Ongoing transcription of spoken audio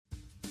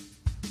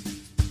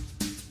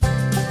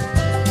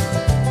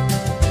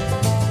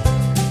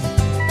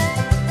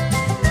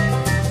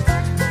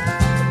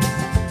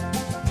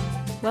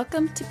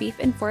Welcome to Beef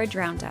and Forage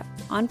Roundup,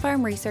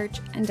 on-farm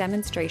research and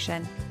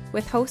demonstration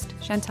with host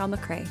Chantal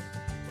McCrae.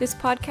 This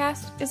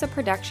podcast is a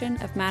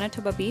production of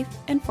Manitoba Beef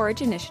and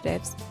Forage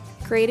Initiatives,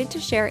 created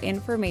to share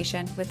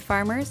information with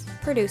farmers,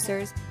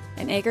 producers,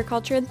 and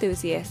agriculture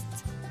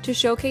enthusiasts to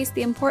showcase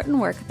the important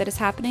work that is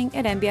happening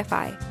at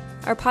MBFI.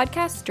 Our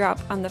podcasts drop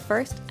on the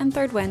first and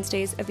third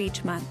Wednesdays of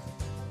each month.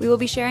 We will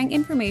be sharing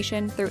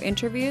information through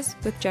interviews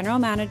with General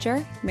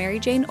Manager Mary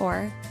Jane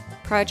Orr,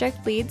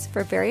 project leads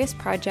for various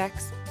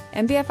projects,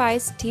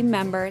 MBFI's team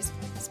members,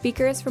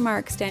 speakers from our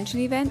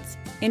extension events,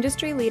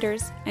 industry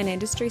leaders, and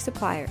industry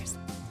suppliers.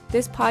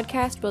 This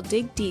podcast will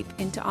dig deep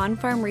into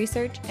on-farm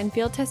research and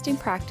field testing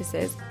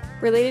practices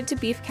related to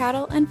beef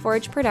cattle and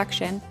forage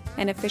production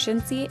and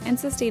efficiency and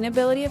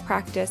sustainability of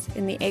practice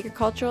in the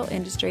agricultural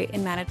industry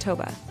in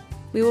Manitoba.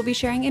 We will be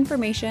sharing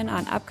information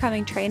on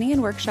upcoming training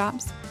and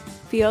workshops,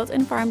 field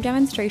and farm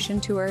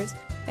demonstration tours,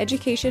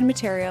 education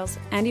materials,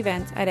 and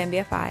events at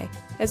MBFI,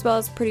 as well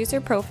as producer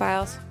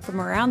profiles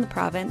from around the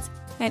province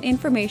and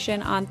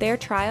information on their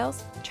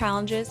trials,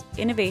 challenges,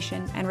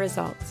 innovation, and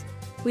results.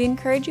 We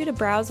encourage you to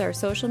browse our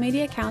social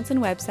media accounts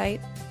and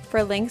website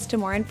for links to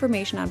more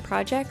information on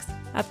projects,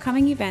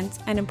 upcoming events,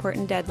 and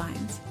important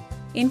deadlines.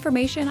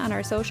 Information on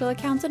our social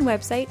accounts and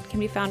website can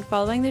be found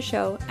following the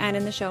show and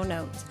in the show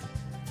notes.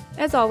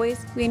 As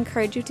always, we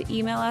encourage you to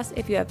email us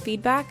if you have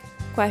feedback,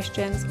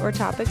 questions, or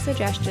topic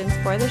suggestions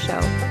for the show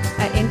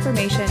at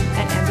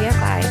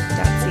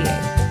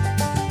information@mbfi.ca.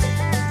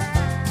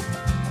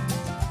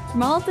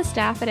 From all of the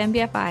staff at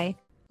MBFI,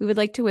 we would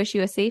like to wish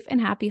you a safe and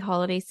happy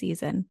holiday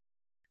season.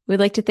 We'd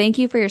like to thank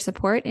you for your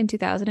support in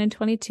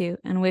 2022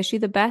 and wish you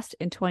the best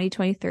in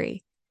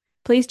 2023.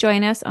 Please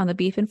join us on the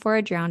Beef and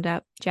Forage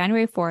Roundup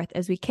January 4th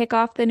as we kick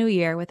off the new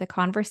year with a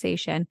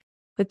conversation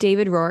with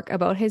David Rourke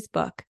about his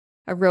book,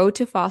 A Road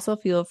to Fossil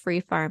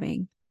Fuel-Free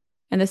Farming,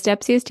 and the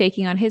steps he is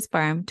taking on his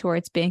farm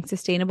towards being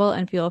sustainable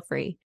and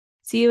fuel-free.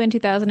 See you in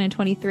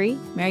 2023.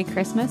 Merry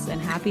Christmas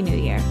and Happy New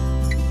Year.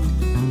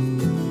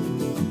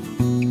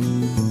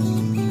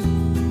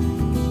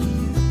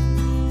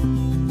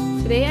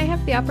 Today I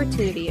have the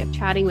opportunity of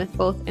chatting with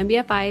both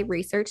MBFI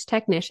research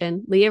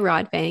technician Leah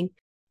Rodvang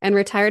and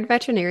retired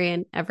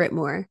veterinarian Everett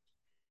Moore.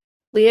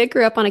 Leah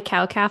grew up on a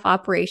cow-calf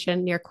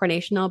operation near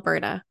Coronation,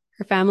 Alberta.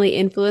 Her family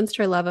influenced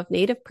her love of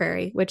native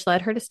prairie, which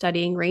led her to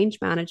studying range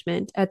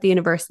management at the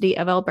University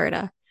of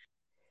Alberta.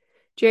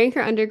 During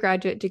her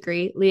undergraduate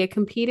degree, Leah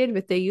competed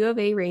with the U of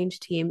A range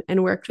team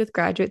and worked with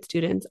graduate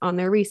students on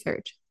their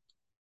research.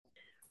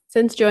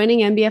 Since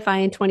joining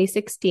MBFI in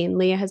 2016,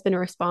 Leah has been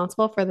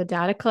responsible for the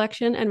data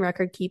collection and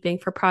record keeping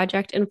for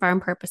project and farm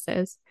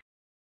purposes.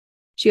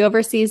 She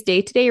oversees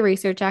day-to-day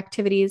research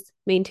activities,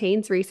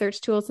 maintains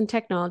research tools and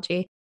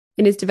technology,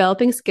 and is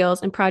developing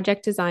skills in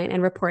project design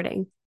and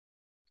reporting.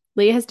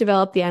 Leah has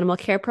developed the animal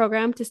care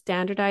program to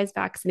standardize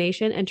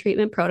vaccination and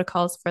treatment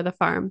protocols for the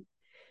farm.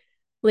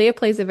 Leah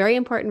plays a very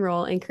important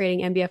role in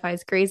creating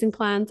MBFI's grazing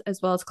plans,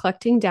 as well as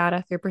collecting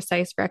data through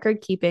precise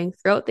record keeping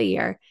throughout the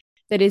year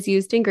that is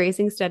used in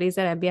grazing studies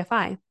at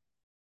MBFI.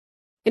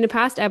 In a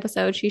past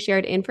episode, she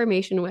shared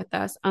information with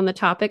us on the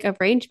topic of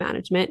range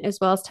management, as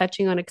well as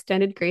touching on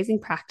extended grazing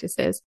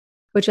practices,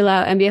 which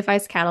allow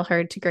MBFI's cattle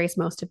herd to graze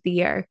most of the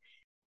year.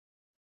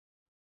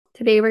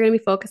 Today, we're going to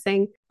be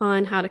focusing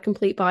on how to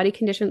complete body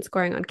condition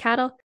scoring on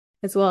cattle,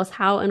 as well as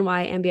how and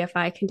why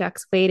MBFI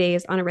conducts weigh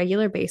days on a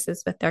regular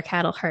basis with their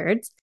cattle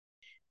herds.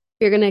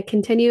 We're going to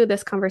continue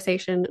this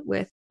conversation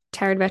with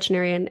retired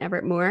veterinarian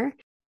Everett Moore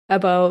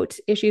about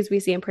issues we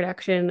see in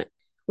production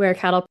where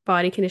cattle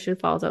body condition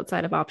falls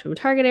outside of optimum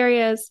target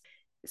areas,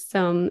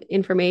 some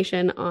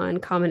information on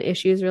common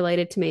issues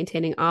related to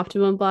maintaining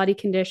optimum body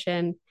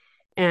condition,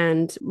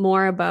 and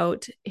more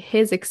about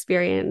his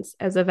experience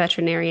as a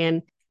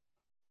veterinarian.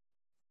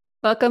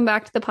 Welcome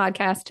back to the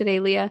podcast today,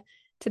 Leah.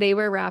 Today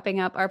we're wrapping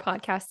up our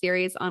podcast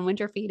series on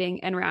winter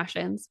feeding and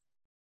rations.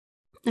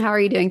 How are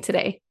you doing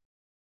today?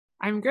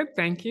 I'm good,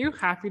 thank you.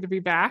 Happy to be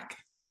back.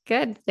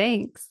 Good,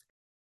 thanks.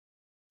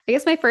 I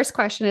guess my first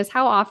question is,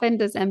 how often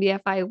does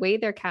MBFI weigh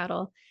their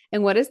cattle,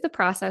 and what is the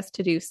process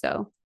to do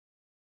so?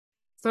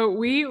 So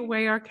we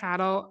weigh our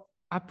cattle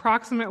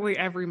approximately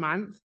every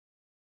month.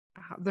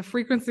 The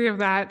frequency of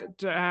that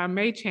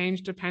may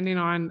change depending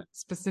on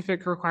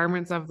specific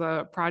requirements of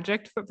the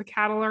project that the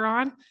cattle are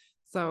on.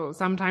 So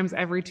sometimes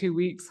every 2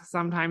 weeks,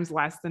 sometimes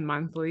less than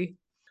monthly.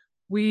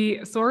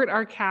 We sort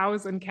our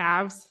cows and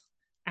calves,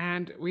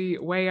 and we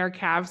weigh our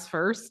calves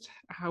first.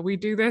 We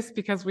do this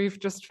because we've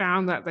just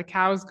found that the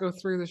cows go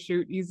through the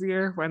chute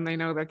easier when they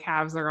know the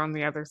calves are on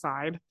the other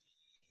side.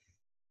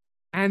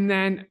 And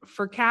then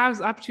for calves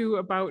up to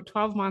about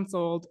 12 months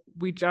old,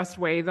 we just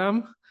weigh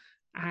them.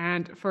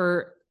 And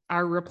for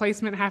our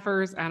replacement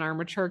heifers and our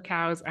mature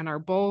cows and our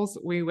bulls,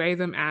 we weigh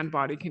them and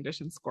body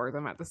condition score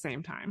them at the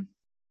same time.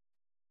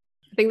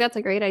 I think that's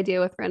a great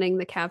idea with running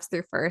the calves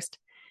through first.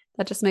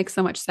 That just makes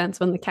so much sense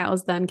when the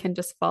cows then can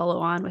just follow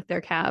on with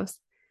their calves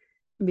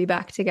and be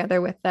back together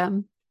with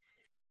them.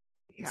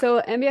 Yeah.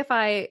 So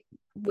MBFI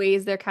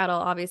weighs their cattle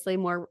obviously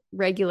more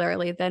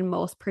regularly than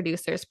most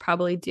producers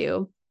probably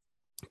do.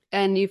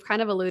 And you've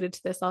kind of alluded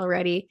to this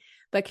already,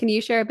 but can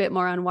you share a bit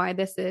more on why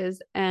this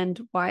is and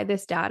why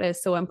this data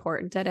is so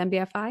important at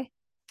MBFI?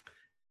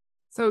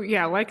 So,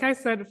 yeah, like I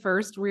said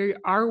first, we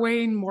are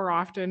weighing more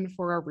often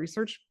for our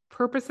research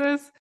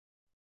purposes,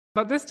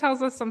 but this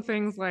tells us some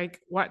things like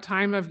what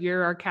time of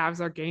year our calves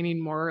are gaining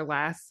more or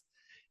less.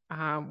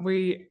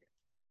 We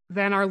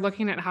then are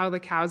looking at how the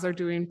cows are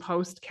doing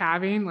post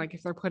calving, like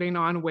if they're putting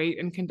on weight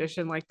and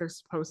condition like they're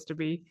supposed to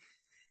be.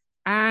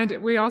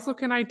 And we also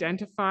can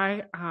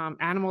identify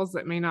animals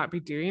that may not be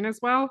doing as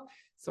well.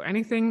 So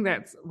anything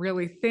that's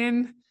really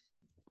thin,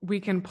 we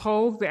can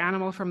pull the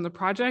animal from the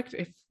project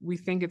if we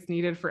think it's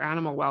needed for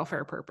animal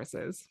welfare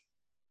purposes.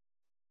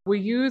 We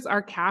use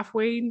our calf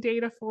weighing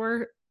data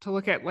to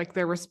look at like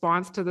their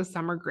response to the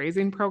summer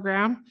grazing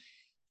program.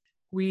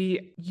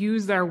 We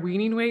use our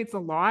weaning weights a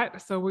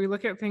lot. So we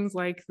look at things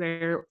like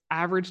their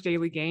average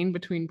daily gain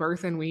between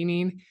birth and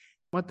weaning,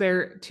 what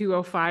their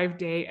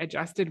 205-day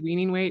adjusted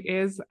weaning weight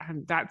is,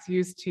 and that's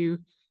used to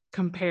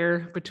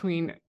compare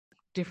between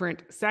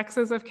different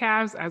sexes of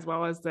calves as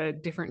well as the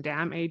different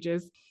dam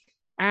ages.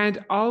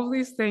 And all of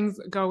these things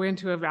go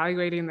into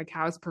evaluating the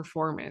cow's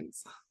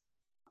performance.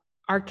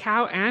 Our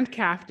cow and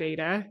calf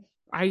data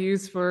I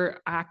use for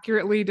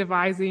accurately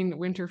devising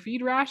winter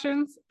feed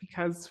rations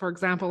because, for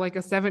example, like a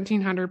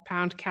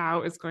 1,700-pound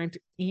cow is going to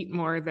eat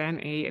more than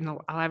an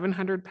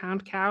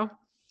 1,100-pound cow.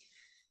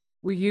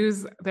 We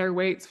use their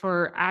weights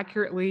for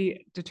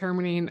accurately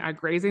determining a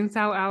grazing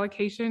cell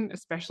allocation,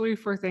 especially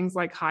for things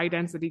like high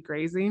density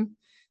grazing.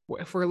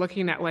 If we're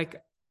looking at like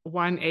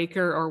 1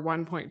 acre or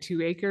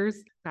 1.2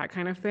 acres, that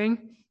kind of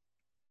thing.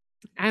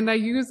 And I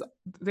use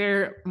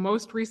their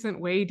most recent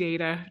weigh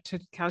data to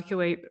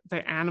calculate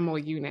the animal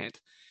unit,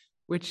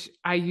 which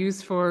I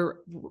use for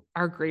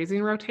our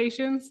grazing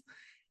rotations.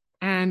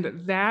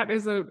 And that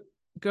is a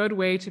good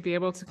way to be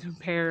able to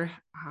compare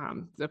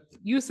the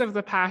use of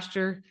the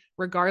pasture,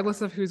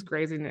 regardless of who's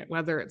grazing it,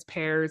 whether it's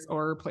pairs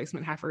or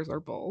replacement heifers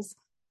or bulls.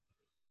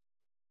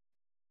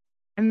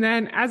 And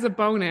then as a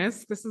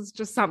bonus, this is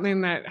just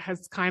something that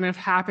has kind of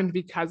happened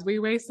because we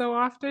weigh so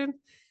often,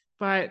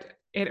 but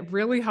it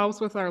really helps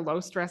with our low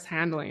stress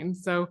handling.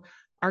 So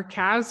our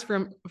calves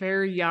from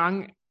very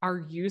young are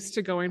used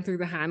to going through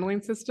the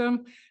handling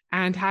system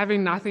and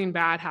having nothing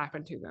bad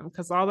happen to them,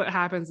 because all that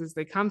happens is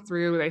they come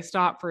through, they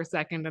stop for a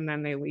second, and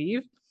then they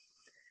leave.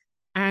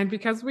 And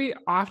because we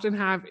often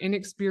have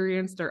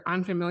inexperienced or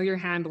unfamiliar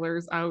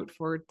handlers out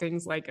for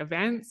things like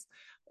events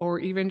or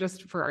even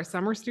just for our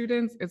summer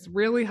students, it's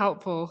really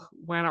helpful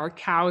when our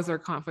cows are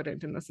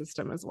confident in the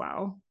system as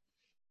well.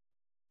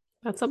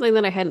 That's something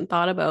that I hadn't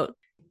thought about.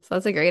 So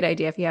that's a great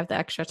idea if you have the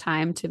extra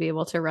time to be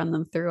able to run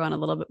them through on a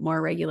little bit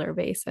more regular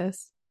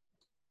basis.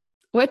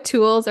 What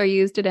tools are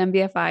used at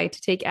MBFI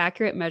to take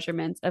accurate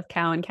measurements of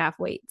cow and calf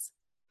weights?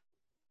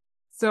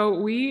 So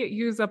we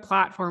use a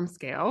platform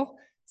scale.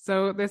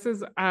 So this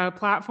is a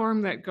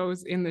platform that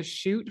goes in the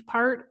chute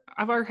part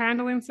of our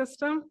handling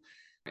system.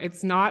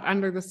 It's not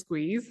under the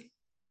squeeze.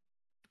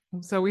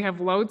 So we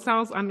have load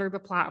cells under the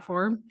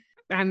platform,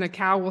 and the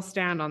cow will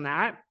stand on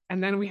that.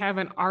 And then we have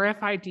an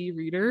RFID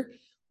reader.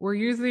 We're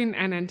using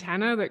an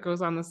antenna that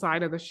goes on the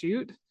side of the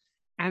chute,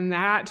 and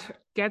that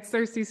gets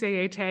their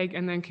CCAA tag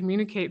and then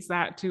communicates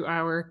that to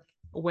our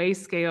weigh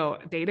scale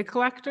data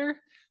collector,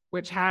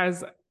 which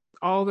has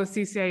all the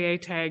CCAA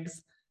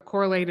tags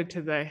correlated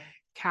to the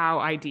cow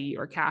ID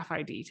or calf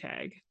ID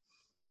tag.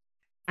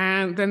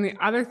 And then the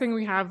other thing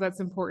we have that's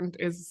important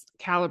is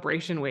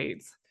calibration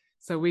weights.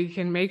 So we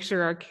can make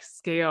sure our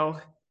scale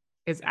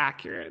is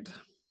accurate.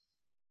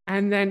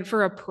 And then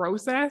for a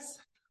process,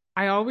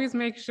 I always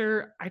make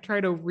sure I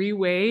try to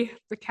reweigh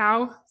the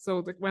cow.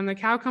 So when the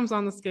cow comes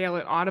on the scale,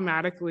 it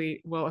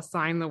automatically will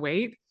assign the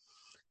weight.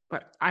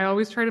 But I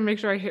always try to make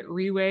sure I hit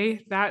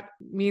reweigh. That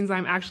means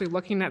I'm actually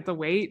looking at the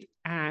weight,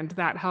 and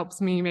that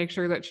helps me make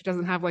sure that she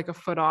doesn't have like a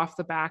foot off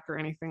the back or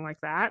anything like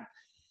that.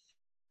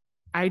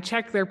 I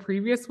check their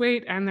previous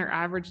weight and their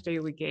average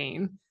daily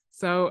gain.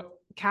 So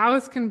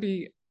cows can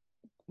be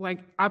like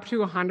up to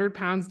 100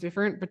 pounds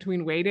different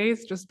between weigh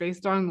days just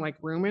based on like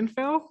room and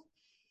fill.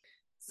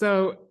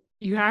 So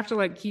you have to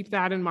like keep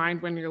that in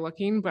mind when you're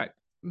looking, but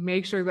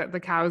make sure that the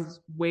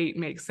cow's weight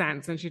makes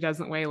sense and she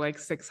doesn't weigh like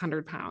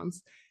 600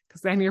 pounds,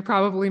 because then you're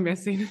probably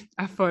missing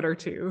a foot or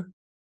two.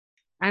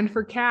 And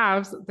for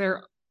calves,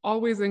 they're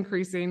always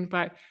increasing,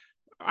 but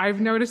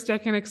I've noticed I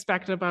can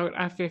expect about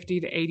a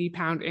 50 to 80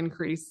 pound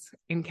increase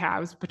in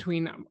calves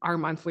between our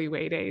monthly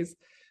weigh days.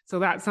 So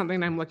that's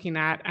something I'm looking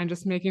at and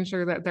just making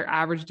sure that their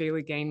average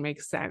daily gain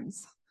makes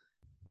sense.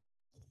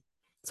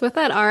 So with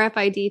that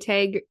RFID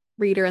tag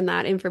reader and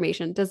that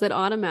information, does it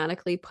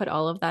automatically put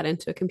all of that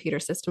into a computer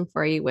system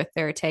for you with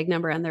their tag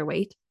number and their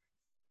weight?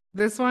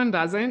 This one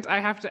doesn't. I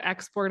have to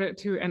export it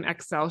to an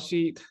Excel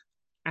sheet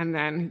and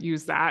then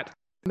use that.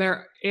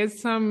 There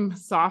is some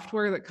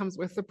software that comes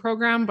with the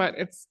program, but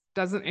it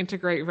doesn't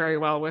integrate very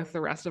well with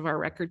the rest of our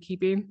record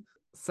keeping.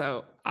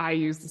 So I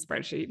use the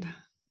spreadsheet.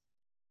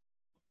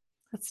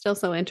 That's still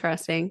so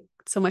interesting.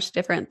 So much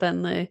different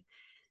than the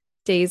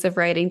days of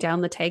writing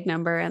down the tag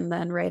number and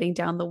then writing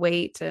down the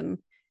weight and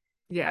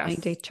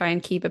Yes. To try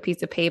and keep a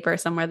piece of paper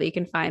somewhere that you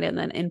can find it and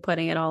then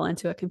inputting it all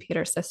into a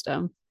computer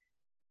system.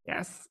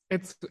 Yes.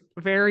 It's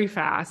very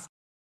fast.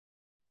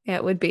 Yeah,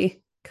 it would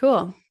be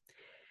cool.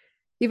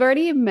 You've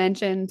already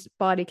mentioned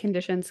body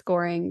condition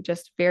scoring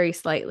just very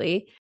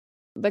slightly,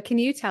 but can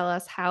you tell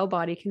us how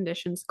body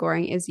condition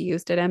scoring is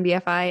used at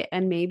MBFI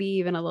and maybe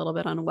even a little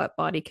bit on what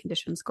body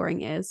condition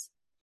scoring is?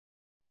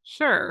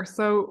 Sure.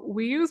 So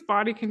we use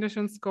body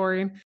condition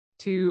scoring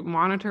to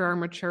monitor our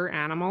mature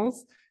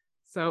animals.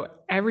 So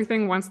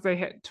everything once they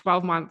hit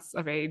 12 months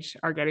of age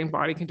are getting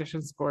body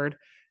condition scored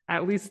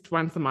at least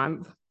once a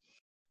month.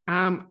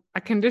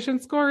 A condition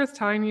score is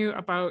telling you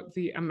about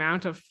the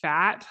amount of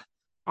fat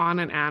on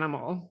an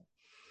animal.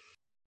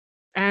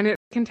 And it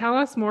can tell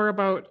us more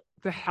about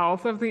the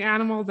health of the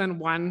animal than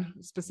one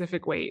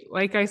specific weight.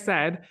 Like I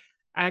said,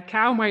 a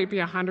cow might be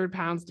 100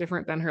 pounds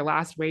different than her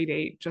last weigh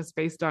date just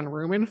based on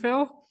rumen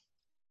fill,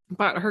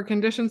 but her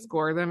condition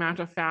score, the amount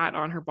of fat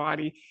on her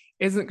body,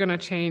 isn't going to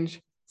change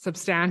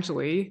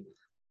substantially.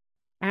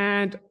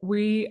 And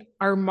we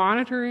are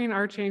monitoring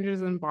our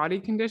changes in body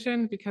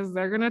condition because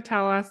they're going to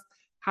tell us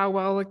how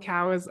well the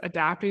cow is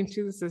adapting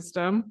to the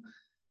system,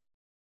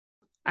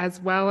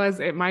 as well as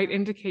it might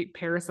indicate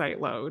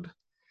parasite load.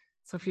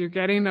 So if you're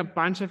getting a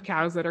bunch of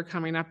cows that are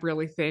coming up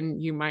really thin,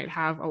 you might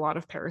have a lot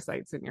of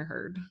parasites in your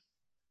herd.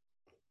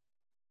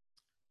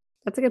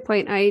 That's a good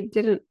point. I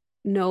didn't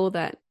know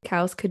that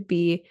cows could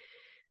be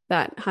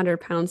that 100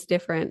 pounds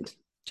different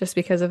just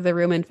because of the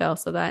rumen fill.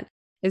 So that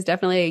is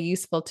definitely a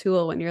useful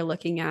tool when you're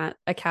looking at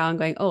a cow and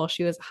going, oh,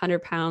 she was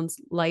 100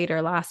 pounds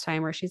lighter last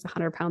time, or she's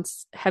 100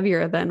 pounds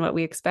heavier than what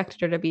we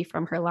expected her to be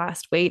from her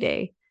last weigh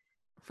day.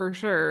 For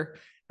sure.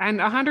 And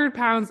 100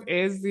 pounds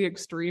is the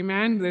extreme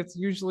end. It's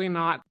usually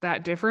not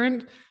that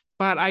different,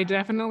 but I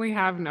definitely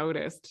have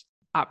noticed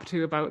up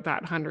to about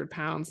that 100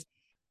 pounds.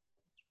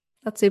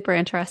 That's super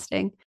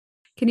interesting.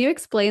 Can you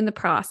explain the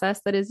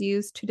process that is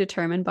used to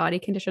determine body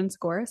condition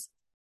scores?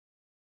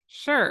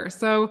 Sure.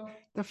 So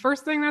the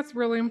first thing that's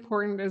really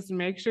important is to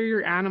make sure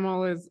your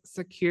animal is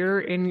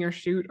secure in your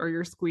chute or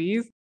your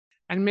squeeze,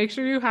 and make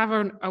sure you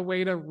have a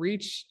way to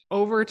reach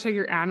over to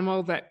your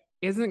animal that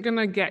isn't going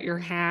to get your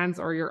hands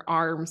or your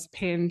arms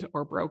pinned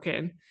or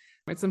broken.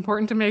 It's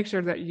important to make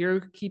sure that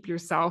you keep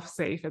yourself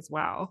safe as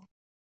well.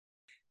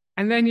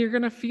 And then you're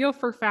going to feel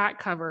for fat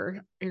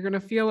cover. You're going to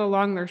feel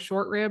along their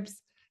short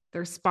ribs,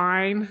 their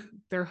spine,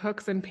 their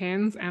hooks and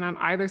pins, and on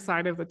either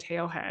side of the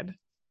tail head.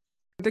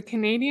 The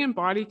Canadian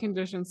body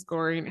condition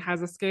scoring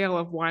has a scale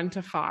of 1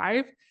 to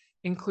 5,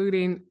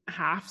 including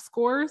half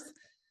scores.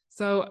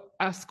 So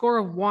a score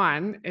of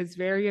 1 is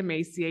very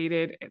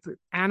emaciated. The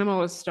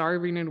animal is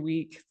starving and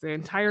weak. The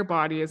entire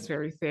body is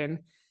very thin.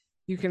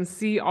 You can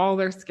see all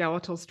their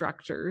skeletal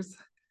structures.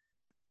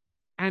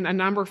 And a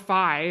number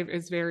 5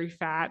 is very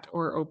fat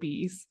or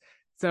obese.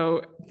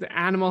 So the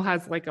animal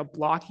has like a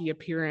blocky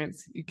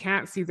appearance. You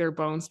can't see their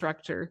bone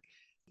structure.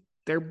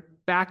 Their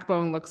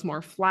backbone looks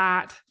more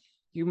flat.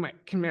 You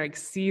can like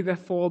see the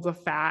folds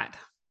of fat,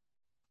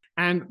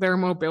 and their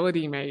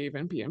mobility may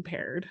even be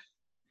impaired.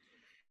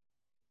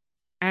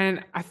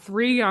 And a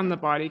 3 on the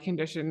body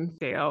condition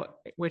scale,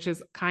 which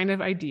is kind of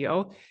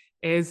ideal,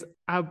 is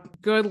a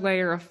good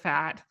layer of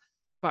fat,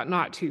 but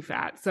not too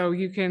fat. So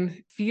you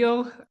can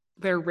feel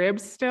their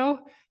ribs still,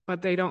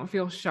 but they don't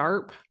feel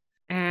sharp.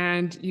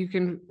 And you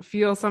can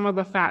feel some of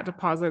the fat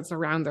deposits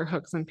around their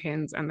hooks and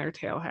pins and their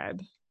tail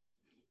head.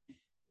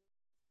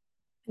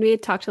 We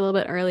had talked a little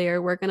bit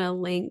earlier. We're going to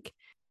link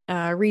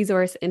a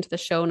resource into the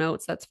show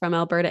notes that's from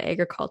Alberta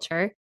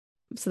Agriculture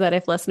so that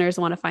if listeners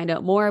want to find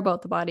out more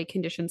about the body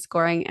condition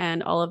scoring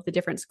and all of the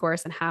different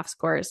scores and half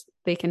scores,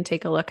 they can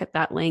take a look at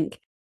that link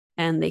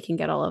and they can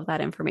get all of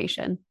that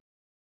information.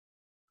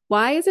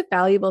 Why is it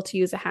valuable to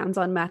use a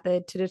hands-on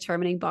method to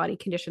determining body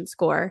condition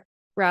score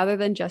rather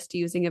than just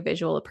using a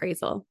visual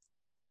appraisal?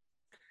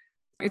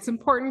 It's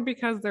important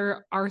because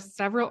there are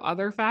several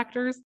other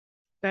factors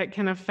that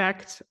can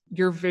affect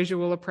your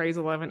visual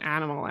appraisal of an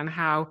animal and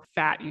how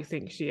fat you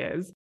think she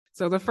is.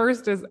 So the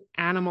first is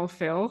animal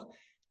fill.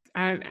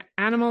 An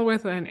animal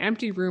with an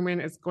empty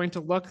rumen is going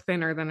to look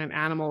thinner than an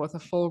animal with a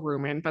full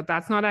rumen, but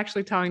that's not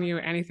actually telling you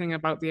anything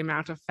about the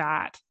amount of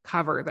fat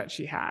cover that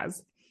she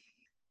has.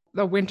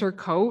 The winter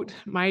coat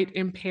might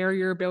impair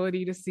your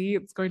ability to see.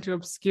 It's going to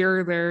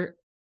obscure their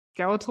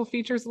skeletal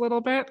features a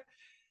little bit.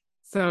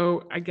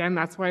 So again,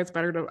 that's why it's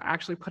better to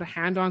actually put a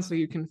hand on so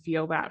you can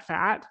feel that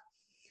fat.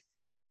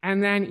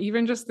 And then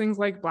even just things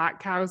like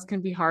black cows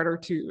can be harder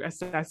to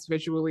assess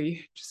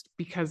visually just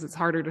because it's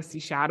harder to see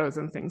shadows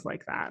and things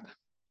like that.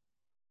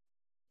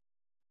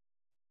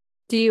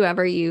 Do you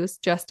ever use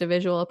just a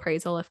visual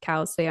appraisal if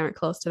cows say aren't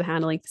close to the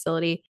handling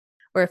facility,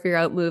 or if you're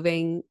out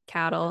moving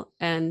cattle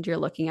and you're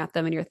looking at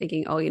them and you're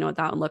thinking, oh, you know what,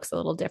 that one looks a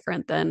little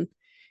different than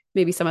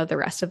maybe some of the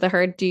rest of the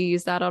herd? Do you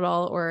use that at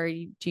all, or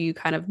do you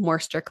kind of more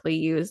strictly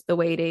use the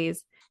weigh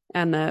days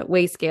and the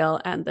weigh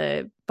scale and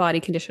the body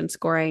condition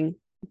scoring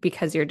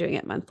because you're doing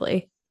it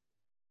monthly?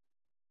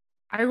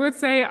 I would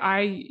say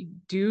I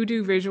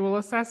do visual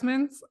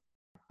assessments,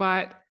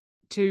 but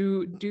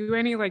to do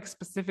any like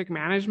specific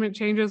management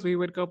changes, we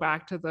would go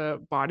back to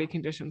the body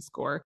condition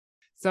score.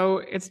 So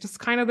it's just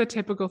kind of the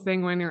typical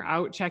thing when you're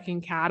out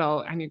checking cattle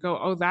and you go,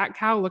 oh, that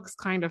cow looks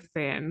kind of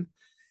thin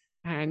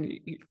and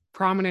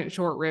prominent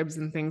short ribs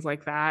and things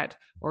like that,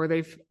 or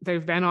they've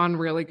been on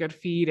really good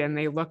feed and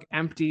they look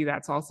empty.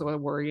 That's also a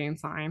worrying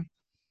sign.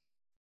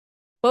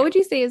 What would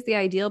you say is the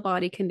ideal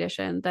body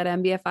condition that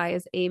MBFI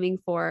is aiming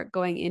for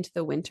going into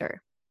the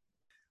winter?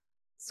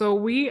 So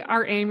we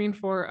are aiming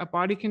for a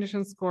body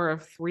condition score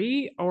of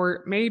 3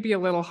 or maybe a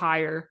little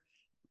higher,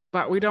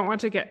 but we don't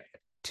want to get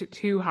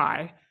too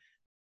high.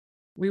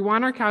 We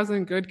want our cows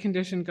in good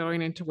condition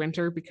going into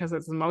winter because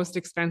it's the most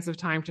expensive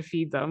time to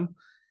feed them.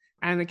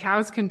 And the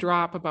cows can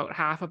drop about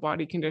half a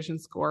body condition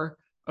score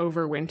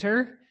over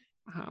winter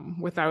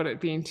without it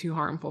being too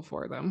harmful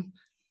for them.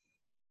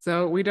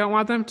 So we don't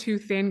want them too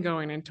thin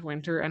going into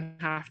winter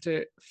and have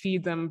to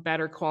feed them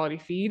better quality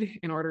feed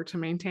in order to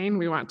maintain.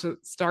 We want to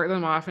start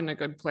them off in a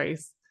good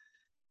place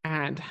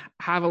and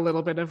have a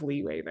little bit of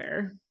leeway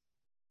there.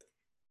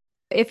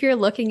 If you're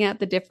looking at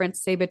the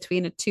difference, say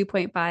between a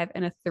 2.5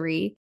 and a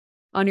 3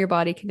 on your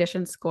body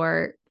condition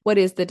score, what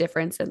is the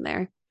difference in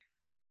there?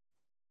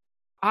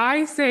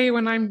 I say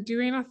when I'm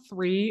doing a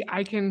 3,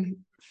 I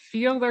can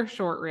feel their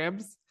short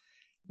ribs,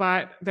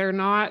 but they're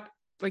not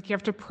like you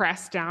have to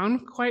press down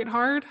quite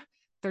hard.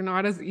 They're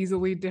not as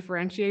easily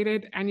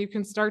differentiated. And you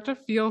can start to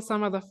feel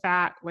some of the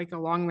fat like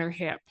along their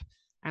hip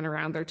and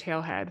around their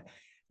tail head. And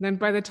then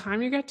by the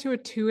time you get to a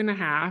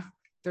 2.5,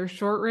 their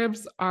short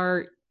ribs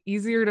are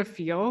easier to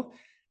feel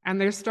and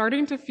they're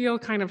starting to feel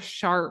kind of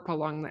sharp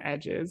along the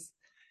edges.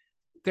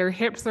 Their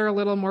hips are a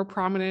little more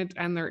prominent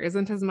and there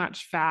isn't as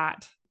much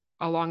fat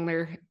along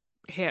their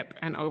hip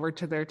and over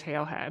to their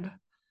tail head.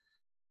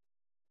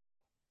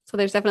 So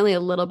there's definitely a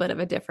little bit of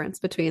a difference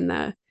between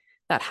that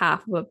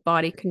half of a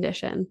body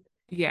condition.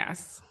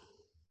 Yes.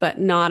 But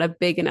not a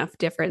big enough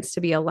difference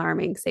to be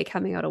alarming, say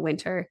coming out of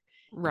winter,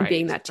 right,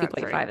 being that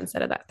 2.5 right.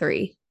 instead of that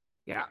 3.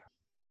 Yeah.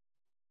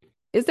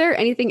 Is there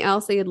anything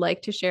else that you'd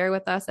like to share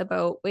with us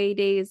about weigh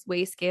days,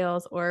 weigh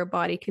scales, or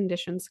body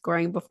condition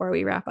scoring before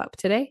we wrap up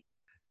today?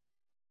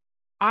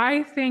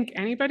 I think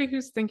anybody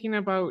who's thinking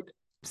about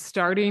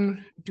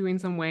starting doing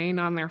some weighing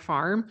on their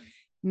farm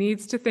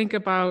needs to think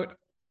about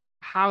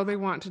how they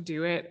want to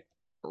do it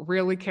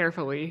really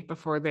carefully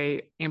before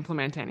they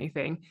implement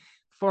anything.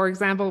 For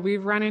example,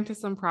 we've run into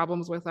some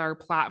problems with our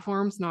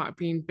platforms not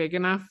being big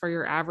enough for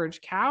your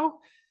average cow.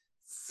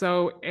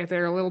 So if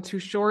they're a little too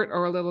short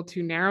or a little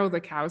too narrow,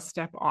 the cows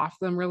step off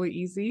them really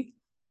easy.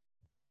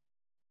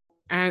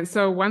 And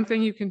so one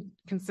thing you can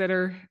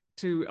consider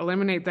to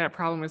eliminate that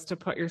problem is to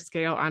put your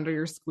scale under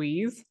your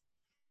squeeze.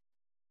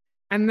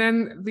 And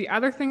then the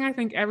other thing I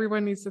think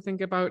everyone needs to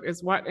think about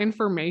is what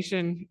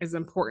information is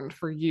important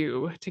for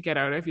you to get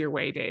out of your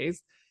weigh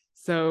days.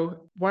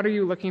 So what are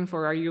you looking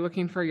for? Are you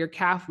looking for your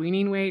calf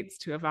weaning weights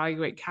to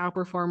evaluate cow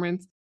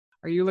performance?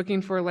 Are you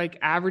looking for like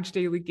average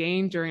daily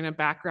gain during a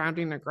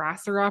backgrounding or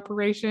grasser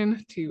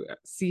operation to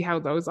see how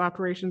those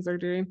operations are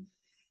doing?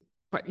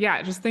 But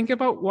yeah, just think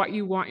about what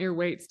you want your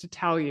weights to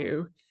tell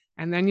you.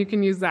 And then you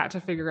can use that to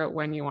figure out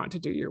when you want to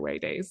do your weigh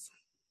days.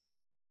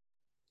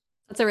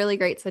 That's a really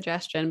great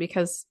suggestion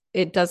because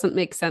it doesn't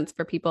make sense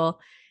for people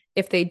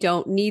if they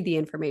don't need the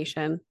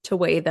information to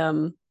weigh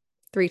them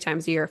 3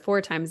 times a year,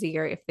 4 times a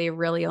year, if they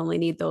really only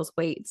need those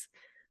weights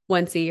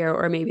once a year,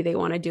 or maybe they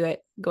want to do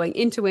it going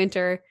into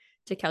winter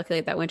to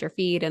calculate that winter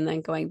feed and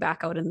then going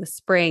back out in the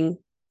spring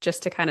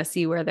just to kind of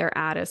see where they're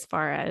at as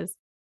far as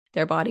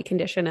their body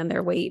condition and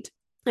their weight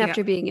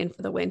after being in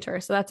for the winter.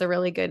 So that's a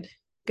really good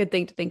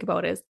thing to think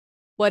about is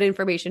what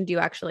information do you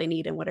actually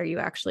need and what are you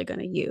actually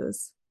going to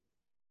use?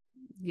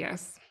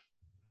 Yes.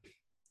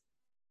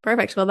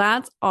 Perfect. Well,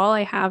 that's all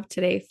I have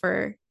today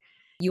for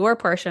your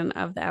portion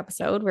of the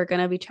episode. We're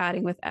going to be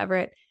chatting with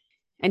Everett,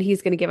 and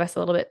he's going to give us a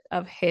little bit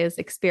of his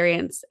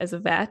experience as a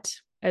vet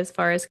as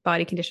far as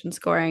body condition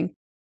scoring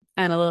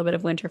and a little bit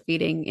of winter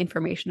feeding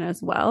information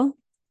as well.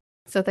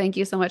 So thank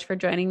you so much for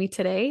joining me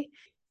today.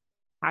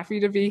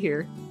 Happy to be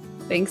here.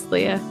 Thanks,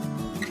 Leah.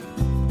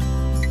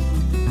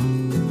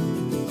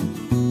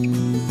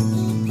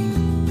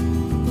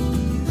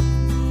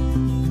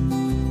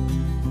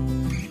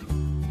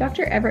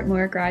 Dr. Everett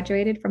Moore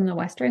graduated from the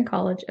Western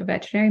College of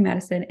Veterinary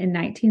Medicine in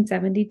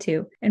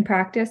 1972 and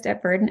practiced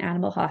at Verdon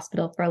Animal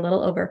Hospital for a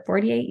little over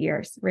 48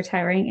 years,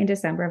 retiring in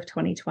December of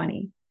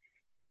 2020.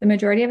 The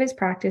majority of his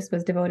practice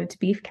was devoted to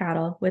beef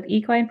cattle, with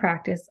equine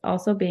practice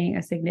also being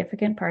a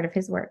significant part of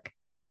his work.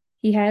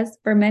 He has,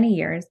 for many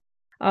years,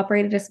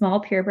 operated a small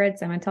purebred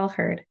Simmental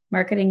herd,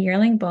 marketing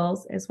yearling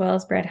bulls as well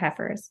as bred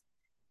heifers.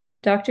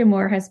 Dr.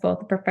 Moore has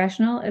both a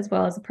professional as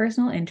well as a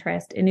personal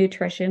interest in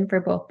nutrition for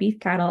both beef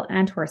cattle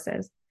and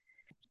horses.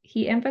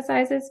 He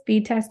emphasizes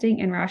feed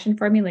testing and ration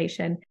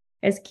formulation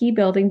as key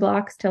building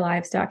blocks to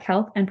livestock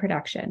health and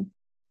production.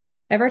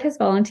 Everett has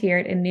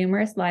volunteered in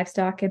numerous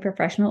livestock and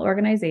professional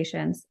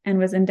organizations and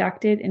was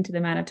inducted into the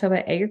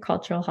Manitoba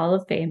Agricultural Hall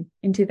of Fame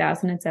in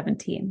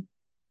 2017.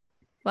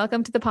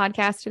 Welcome to the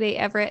podcast today,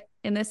 Everett.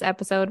 In this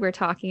episode, we're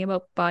talking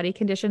about body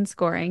condition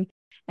scoring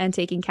and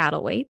taking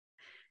cattle weight.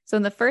 So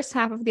in the first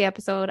half of the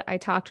episode, I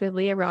talked with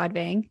Leah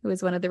Rodvang, who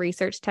is one of the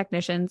research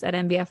technicians at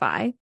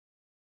MBFI,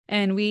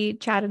 and we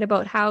chatted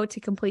about how to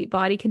complete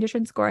body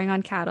condition scoring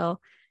on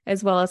cattle,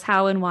 as well as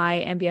how and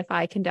why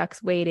MBFI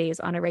conducts weigh days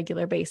on a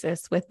regular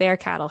basis with their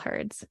cattle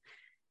herds.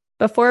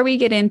 Before we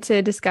get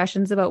into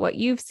discussions about what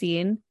you've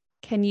seen,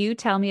 can you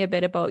tell me a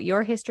bit about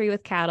your history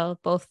with cattle,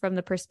 both from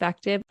the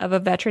perspective of a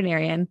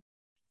veterinarian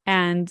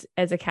and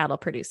as a cattle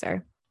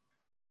producer?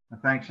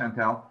 Thanks,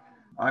 Chantel.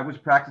 I was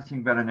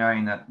practicing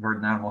veterinarian at Bird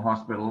and Animal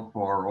Hospital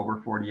for over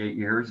 48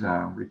 years,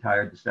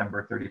 retired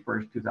December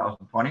 31st,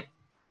 2020.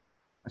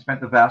 I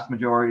spent the vast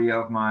majority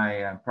of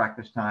my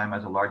practice time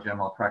as a large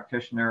animal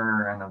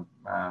practitioner, and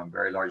a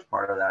very large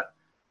part of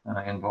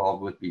that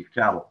involved with beef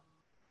cattle.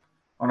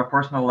 On a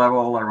personal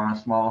level, I run a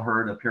small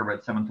herd of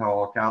purebred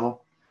Simmental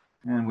cattle,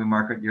 and we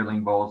market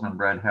yearling bulls and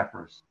bred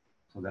heifers.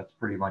 So that's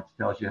pretty much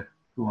tells you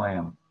who I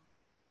am.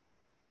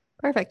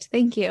 Perfect.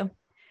 Thank you.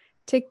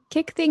 To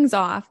kick things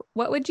off,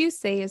 what would you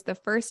say is the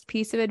first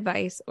piece of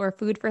advice or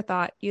food for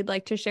thought you'd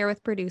like to share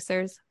with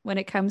producers when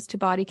it comes to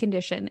body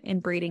condition in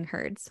breeding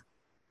herds?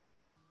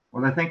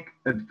 Well, I think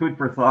food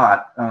for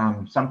thought,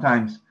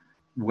 sometimes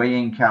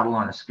weighing cattle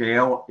on a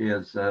scale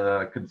is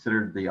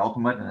considered the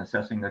ultimate in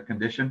assessing their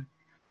condition.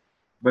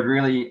 But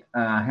really,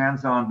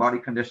 hands-on body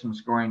condition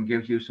scoring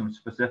gives you some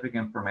specific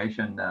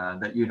information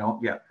that you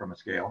don't get from a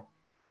scale.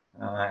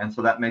 And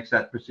so that makes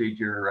that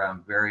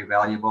procedure very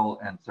valuable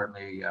and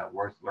certainly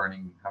worth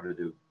learning how to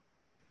do.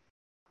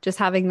 Just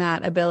having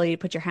that ability to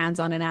put your hands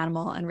on an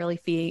animal and really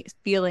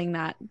feeling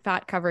that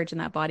fat coverage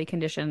and that body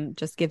condition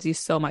just gives you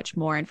so much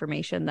more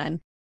information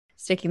than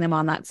sticking them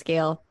on that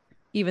scale,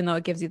 even though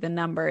it gives you the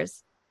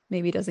numbers,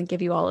 maybe doesn't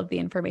give you all of the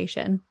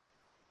information.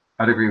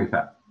 I'd agree with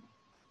that.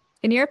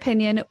 In your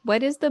opinion,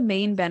 what is the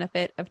main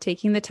benefit of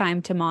taking the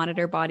time to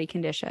monitor body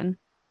condition?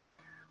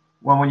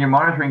 Well, when you're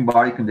monitoring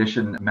body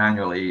condition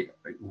manually,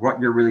 what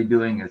you're really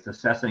doing is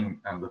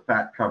assessing the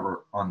fat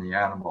cover on the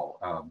animal.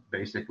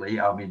 Basically,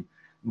 I mean,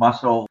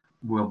 muscle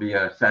will be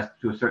assessed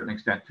to a certain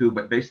extent too,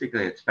 but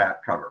basically it's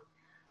fat cover.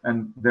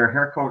 And their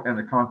hair coat and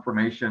the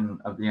conformation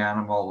of the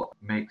animal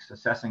makes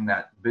assessing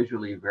that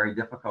visually very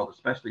difficult,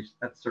 especially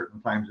at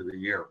certain times of the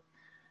year.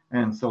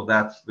 And so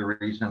that's the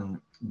reason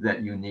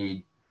that you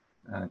need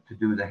to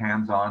do the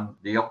hands-on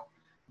deal.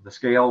 The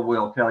scale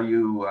will tell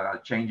you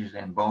changes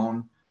in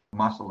bone,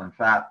 muscle, and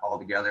fat all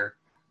together,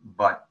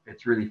 but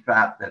it's really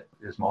fat that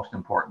is most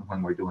important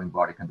when we're doing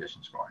body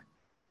condition scoring.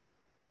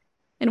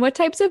 And what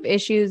types of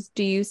issues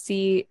do you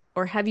see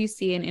or have you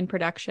seen in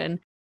production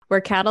where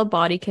cattle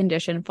body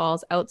condition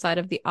falls outside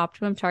of the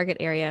optimum target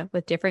area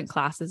with different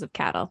classes of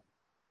cattle?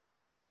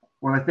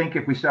 Well, I think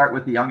if we start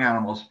with the young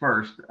animals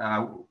first,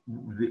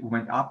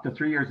 when up to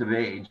 3 years of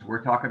age,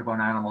 we're talking about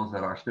animals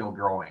that are still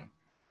growing.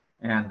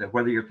 And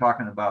whether you're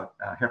talking about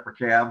heifer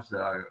calves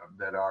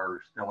that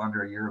are still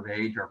under a year of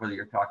age, or whether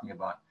you're talking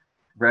about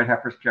bred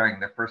heifers carrying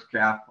their first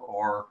calf,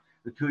 or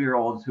the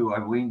 2-year-olds who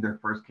have weaned their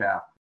first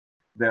calf,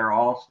 they're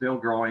all still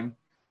growing.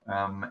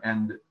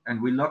 And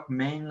we look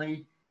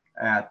mainly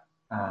at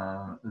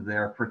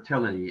their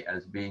fertility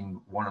as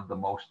being one of the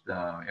most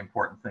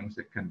important things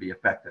that can be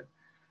affected.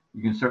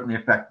 You can certainly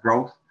affect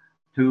growth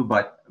too,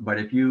 but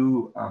if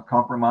you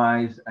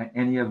compromise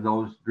any of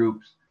those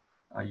groups,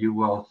 you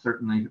will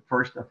certainly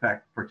first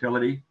affect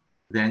fertility,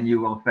 then you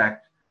will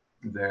affect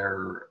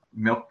their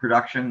milk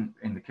production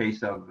in the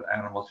case of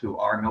animals who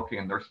are milking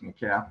and nursing a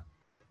calf,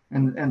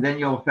 and then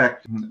you'll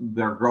affect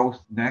their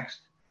growth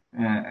next.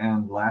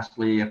 And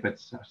lastly, if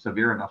it's a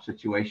severe enough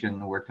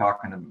situation, we're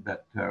talking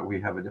that we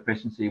have a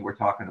deficiency, we're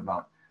talking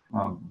about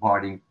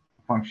body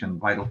function,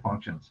 vital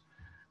functions.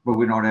 But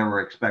we don't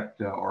ever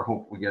expect or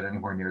hope we get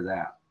anywhere near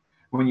that.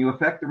 When you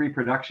affect the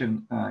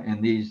reproduction in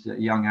these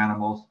young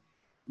animals,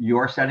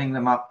 you're setting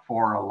them up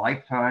for a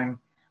lifetime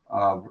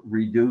of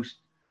reduced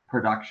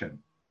production.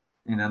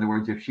 In other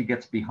words, if she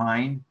gets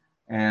behind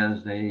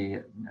as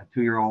a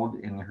 2-year-old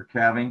in her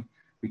calving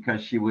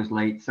because she was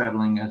late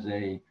settling as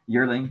a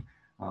yearling,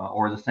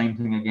 or the same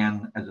thing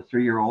again as a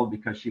 3-year-old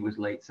because she was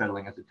late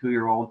settling as a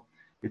 2-year-old,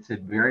 it's a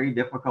very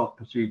difficult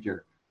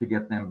procedure to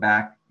get them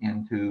back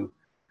into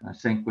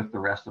sync with the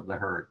rest of the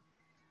herd.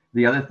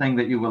 The other thing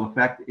that you will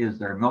affect is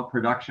their milk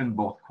production,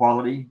 both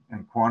quality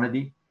and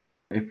quantity,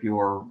 if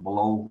you're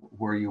below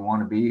where you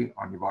want to be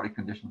on your body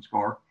condition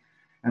score.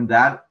 And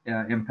that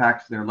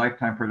impacts their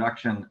lifetime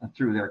production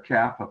through their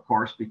calf, of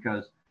course,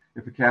 because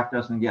if a calf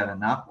doesn't get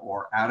enough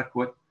or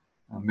adequate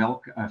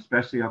milk,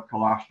 especially of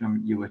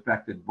colostrum, you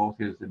affected both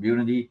his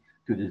immunity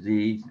to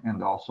disease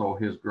and also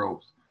his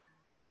growth.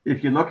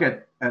 If you look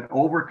at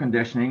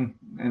over-conditioning,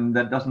 and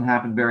that doesn't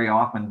happen very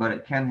often, but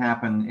it can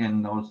happen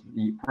in those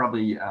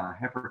probably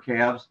heifer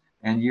calves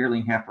and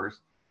yearling heifers.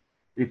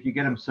 If you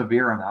get them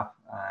severe enough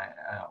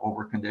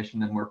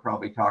over-conditioned, and we're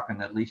probably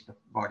talking at least a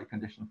body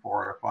condition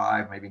 4 or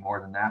 5, maybe more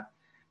than that,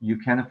 you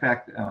can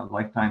affect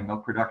lifetime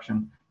milk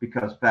production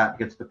because fat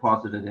gets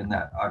deposited in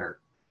that udder.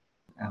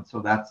 And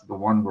so that's the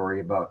one worry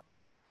about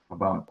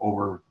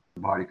over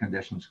body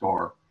condition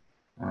score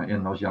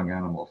in those young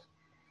animals.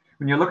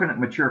 When you're looking at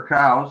mature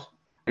cows,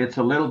 It's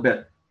a little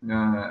bit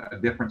a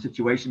different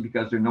situation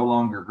because they're no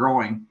longer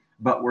growing,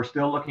 but we're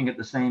still looking at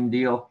the same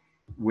deal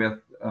with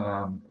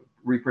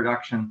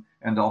reproduction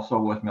and also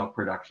with milk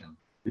production.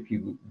 If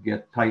you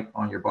get tight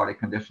on your body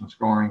condition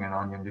scoring and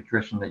on your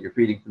nutrition that you're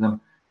feeding to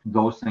them,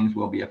 those things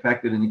will be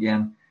affected. And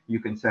again, you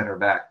can set her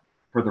back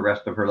for the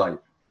rest of her life.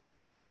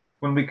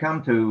 When we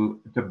come to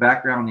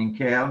backgrounding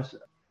calves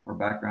or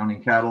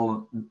backgrounding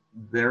cattle,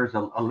 there's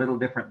a little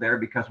different there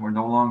because we're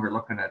no longer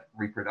looking at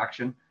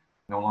reproduction,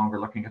 no longer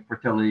looking at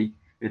fertility.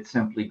 It's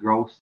simply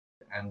growth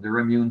and their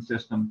immune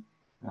system,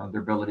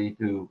 their ability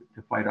to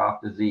fight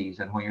off disease.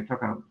 And when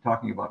you're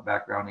talking about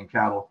backgrounding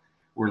cattle,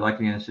 we're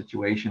likely in a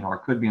situation or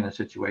could be in a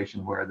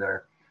situation where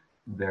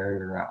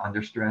they're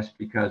under stress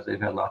because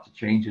they've had lots of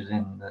changes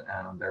in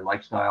their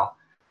lifestyle.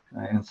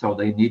 And so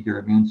they need their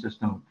immune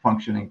system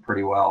functioning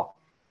pretty well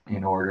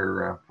in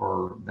order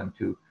for them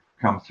to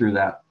come through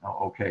that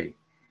okay.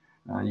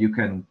 You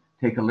can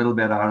take a little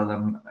bit out of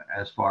them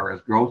as far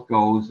as growth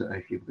goes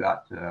if you've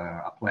got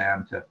a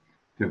plan to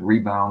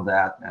rebound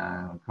that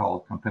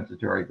called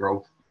compensatory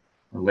growth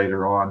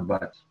later on,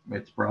 but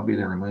it's probably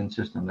their immune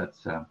system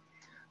that's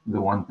the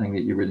one thing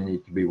that you really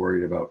need to be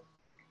worried about.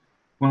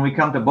 When we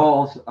come to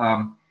bulls,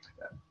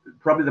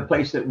 probably the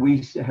place that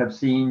we have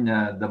seen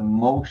the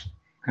most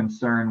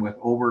concern with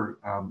over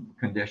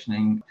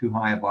conditioning, too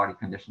high a body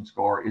condition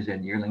score, is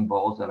in yearling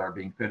bulls that are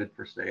being fitted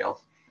for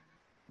sales.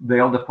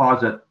 They'll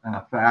deposit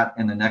fat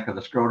in the neck of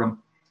the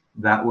scrotum.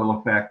 That will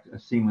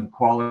affect semen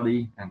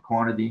quality and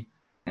quantity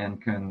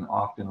and can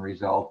often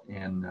result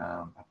in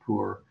a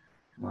poor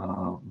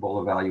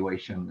bull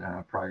evaluation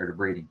prior to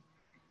breeding.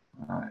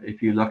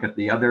 If you look at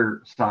the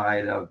other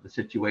side of the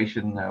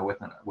situation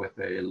with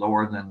a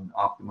lower than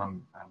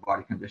optimum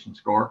body condition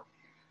score,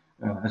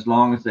 as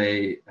long as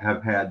they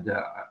have had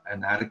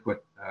an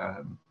adequate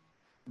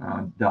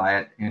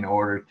diet in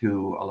order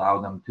to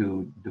allow them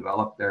to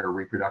develop their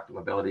reproductive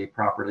ability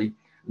properly,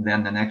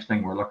 then the next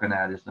thing we're looking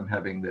at is them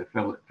having the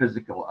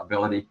physical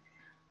ability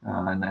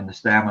and then the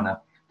stamina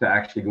to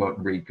actually go out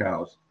and breed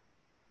cows.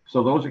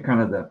 So those are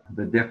kind of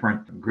the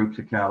different groups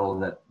of cattle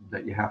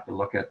that you have to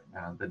look at,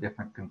 the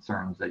different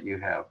concerns that you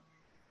have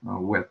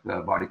with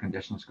body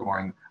condition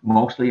scoring,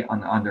 mostly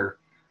under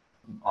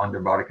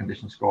body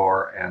condition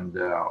score and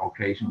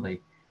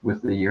occasionally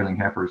with the yearling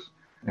heifers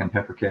and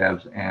heifer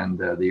calves and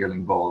the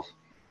yearling bulls,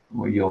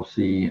 where you'll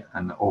see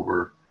an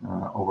over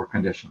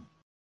condition.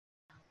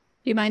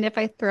 Do you mind if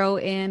I throw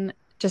in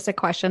just a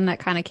question that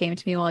kind of came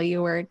to me while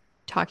you were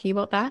talking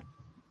about that?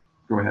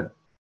 Go ahead.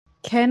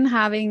 Can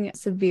having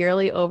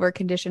severely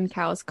over-conditioned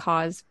cows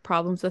cause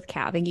problems with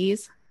calving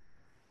ease?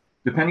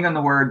 Depending on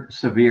the word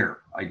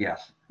severe, I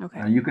guess.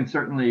 Okay. You can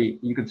certainly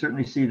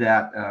see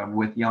that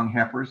with young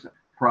heifers,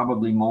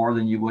 probably more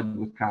than you would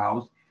with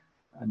cows,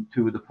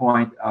 to the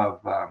point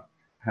of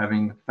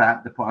having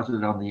fat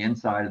deposited on the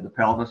inside of the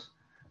pelvis.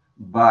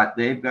 But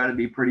they've got to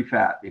be pretty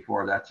fat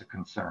before that's a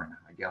concern,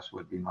 I guess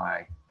would be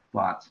my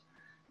thoughts.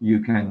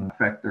 You can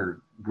affect their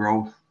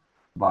growth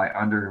by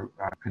under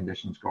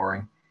condition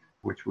scoring,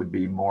 which would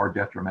be more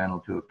detrimental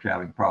to a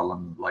calving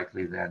problem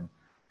likely than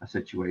a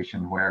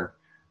situation where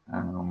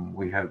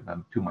we have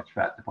too much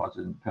fat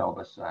deposited in the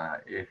pelvis.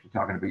 If you're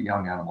talking about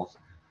young animals,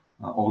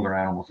 older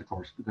animals, of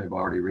course, they've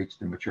already reached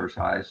the mature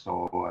size,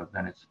 so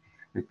then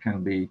it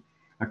can be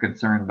a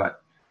concern,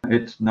 but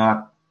it's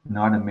not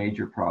a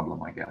major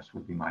problem, I guess,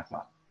 would be my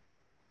thought.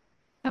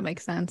 That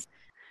makes sense.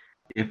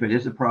 If it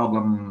is a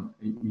problem,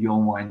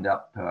 you'll wind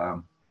up,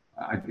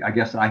 I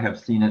guess I have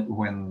seen it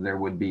when there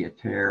would be a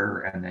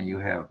tear and then you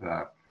have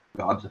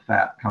gobs of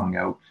fat coming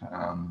out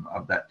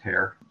of that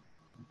tear.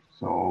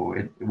 So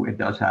it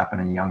does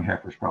happen in young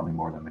heifers probably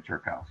more than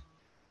mature cows.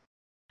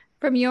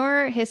 From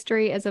your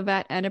history as a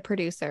vet and a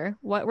producer,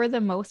 what were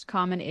the most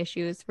common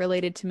issues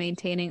related to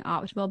maintaining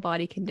optimal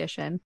body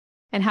condition,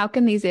 and how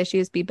can these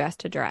issues be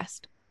best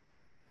addressed?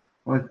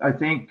 Well, I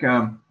think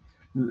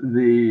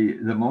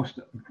the most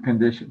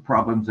condition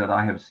problems that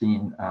I have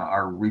seen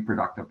are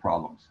reproductive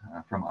problems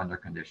from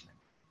underconditioning.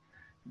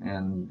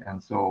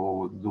 And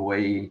so the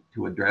way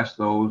to address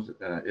those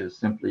is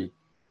simply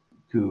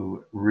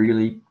to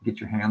really get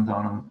your hands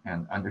on them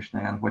and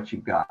understand what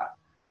you've got.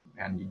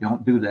 And you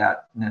don't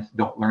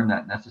learn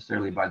that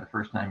necessarily by the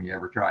first time you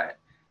ever try it.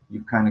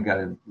 You've kind of got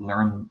to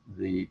learn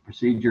the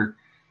procedure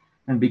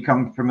and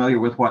become familiar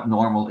with what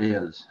normal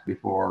is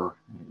before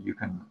you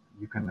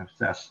can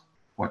assess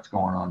what's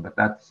going on. But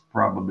that's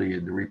probably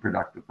the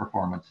reproductive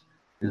performance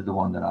is the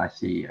one that I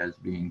see as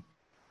being,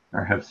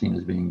 or have seen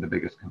as being, the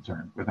biggest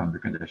concern with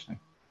underconditioning.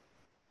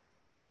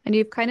 And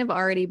you've kind of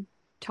already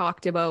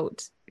talked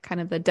about kind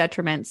of the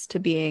detriments to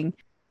being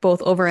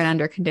both over and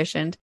under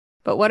conditioned,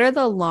 but what are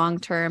the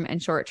long-term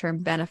and short-term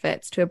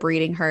benefits to a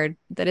breeding herd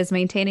that is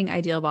maintaining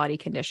ideal body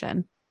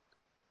condition?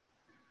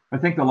 I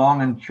think the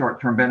long and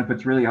short-term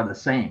benefits really are the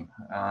same,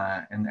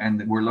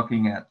 and we're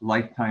looking at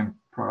lifetime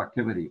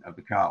productivity of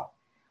the cow,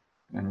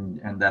 and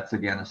that's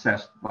again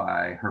assessed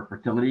by her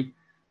fertility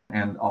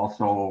and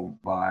also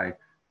by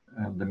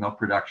the milk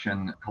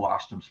production,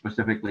 colostrum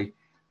specifically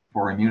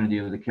for immunity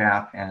of the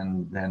calf,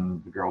 and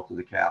then the growth of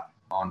the calf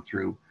on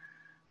through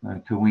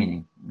to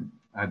weaning.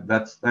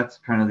 That's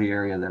kind of the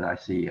area that I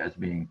see as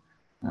being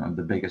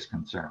the biggest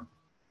concern.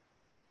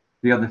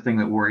 The other thing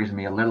that worries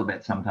me a little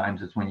bit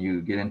sometimes is when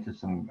you get into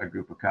a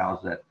group of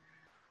cows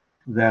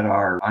that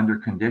are under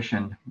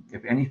conditioned.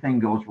 If anything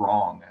goes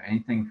wrong,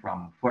 anything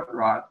from foot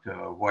rot to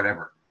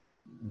whatever,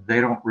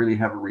 they don't really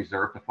have a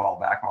reserve to fall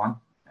back on.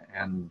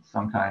 And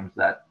sometimes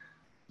that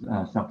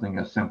something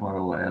as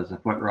simple as a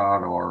foot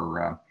rot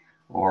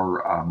or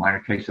a minor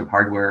case of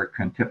hardware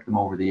can tip them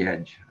over the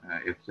edge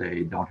if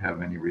they don't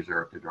have any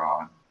reserve to draw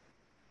on.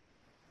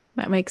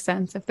 That makes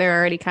sense. If they're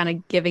already kind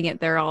of giving it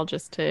their all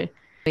just to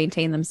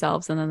maintain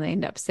themselves and then they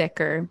end up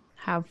sick or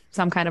have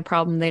some kind of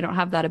problem, they don't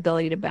have that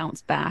ability to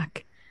bounce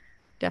back.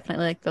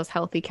 Definitely like those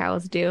healthy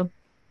cows do.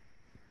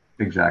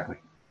 Exactly.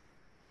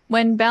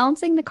 When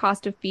balancing the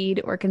cost of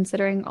feed or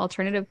considering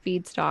alternative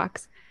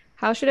feedstocks,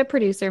 how should a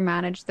producer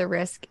manage the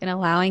risk in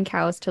allowing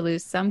cows to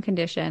lose some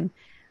condition?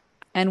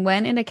 And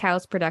when in a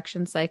cow's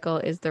production cycle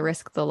is the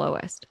risk the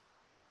lowest?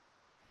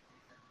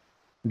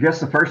 I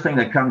guess the first thing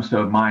that comes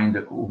to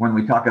mind when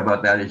we talk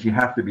about that is you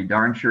have to be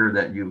darn sure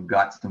that you've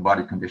got some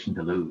body condition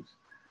to lose.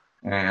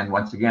 And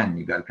once again,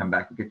 you got to come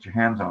back to get your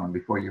hands on them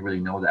before you really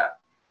know that.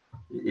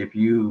 If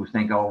you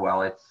think, oh,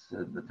 well, it's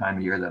the time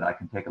of year that I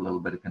can take a little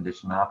bit of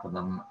condition off of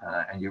them,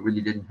 and you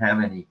really didn't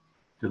have any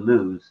to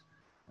lose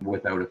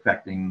without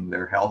affecting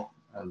their health,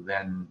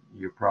 then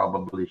you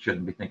probably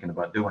shouldn't be thinking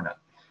about doing it.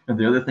 And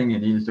the other thing you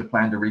need is a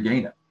plan to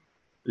regain it.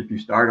 If you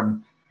start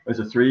them as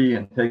a 3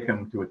 and take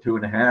them to a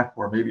 2.5,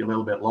 or maybe a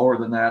little bit lower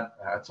than that,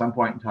 at some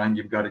point in time,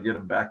 you've got to get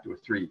them back to a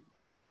 3.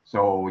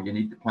 So you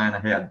need to plan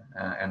ahead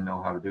and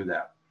know how to do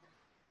that.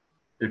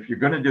 If you're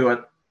going to do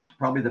it,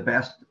 probably the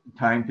best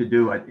time to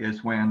do it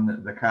is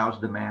when the cow's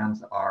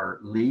demands are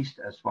least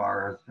as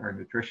far as her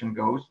nutrition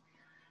goes.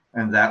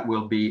 And that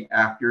will be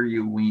after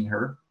you wean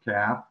her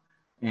calf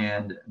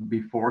and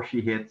before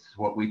she hits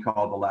what we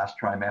call the last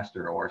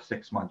trimester or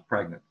 6 months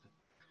pregnant.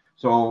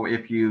 So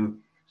if you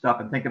stop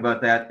and think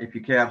about that, if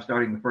your calf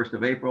starting the 1st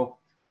of April,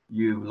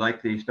 you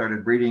likely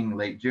started breeding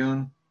late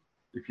June.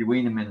 If you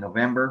wean them in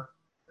November,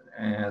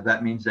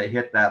 that means they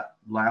hit that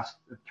last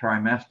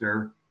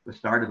trimester, the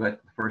start of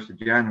it, the 1st of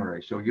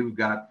January. So you've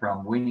got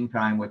from weaning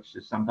time, which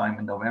is sometime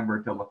in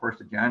November, till the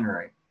 1st of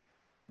January.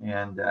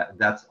 And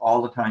that's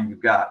all the time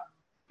you've got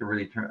to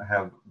really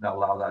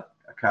allow that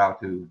cow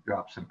to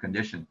drop some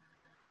condition.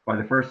 By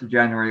the 1st of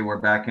January, we're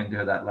back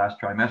into that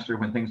last trimester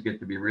when things get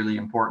to be really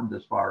important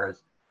as far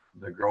as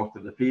the growth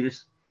of the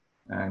fetus.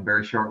 And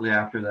very shortly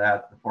after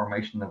that, the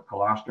formation of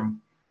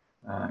colostrum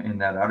in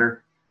that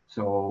udder.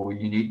 So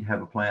you need to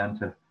have a plan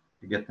to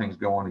get things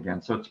going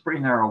again. So it's a pretty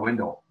narrow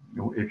window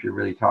if you're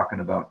really talking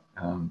about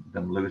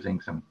them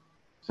losing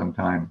some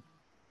time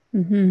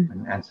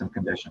and some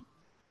condition.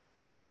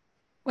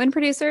 When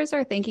producers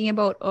are thinking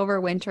about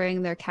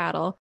overwintering their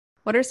cattle,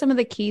 what are some of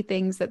the key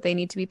things that they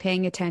need to be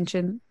paying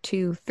attention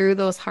to through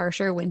those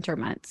harsher winter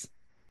months?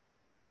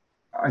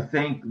 I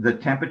think the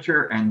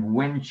temperature and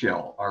wind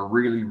chill are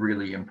really,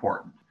 really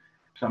important.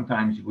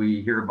 Sometimes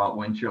we hear about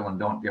wind chill and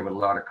don't give it a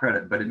lot of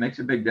credit, but it makes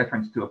a big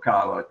difference to a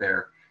cow out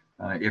there.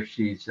 If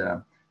she's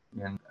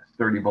in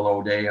 30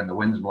 below day and the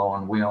wind's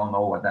blowing, we all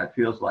know what that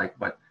feels like,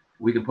 but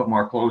we can put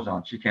more clothes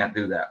on. She can't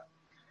do that.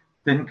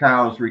 Thin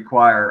cows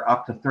require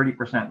up to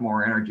 30%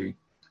 more energy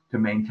to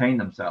maintain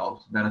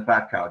themselves than a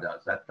fat cow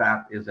does. That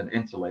fat is an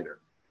insulator.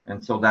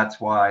 And so that's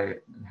why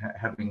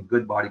having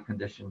good body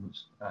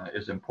conditions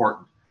is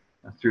important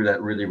through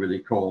that really, really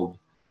cold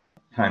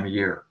time of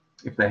year.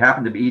 If they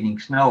happen to be eating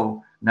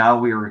snow, now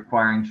we are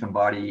requiring some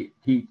body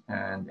heat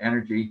and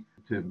energy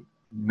to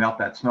melt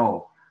that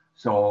snow.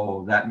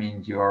 So that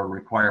means your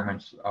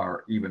requirements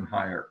are even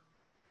higher.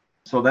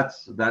 So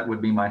that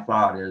would be my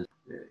thought is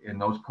in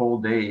those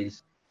cold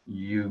days,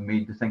 you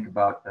need to think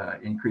about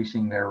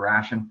increasing their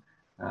ration.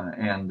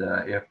 And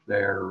if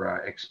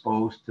they're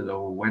exposed to the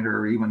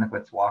winter, even if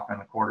it's walking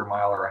a quarter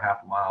mile or a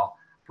half a mile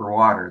for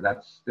water,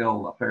 that's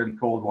still a fairly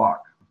cold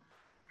walk.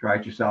 Try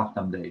it yourself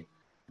someday.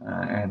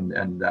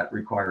 And that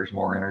requires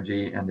more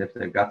energy. And if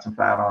they've got some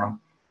fat on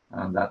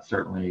them, that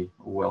certainly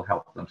will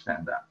help them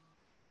stand that.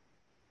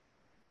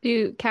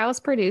 Do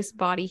cows produce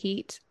body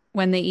heat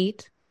when they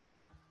eat?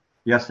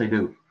 Yes, they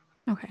do.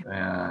 Okay.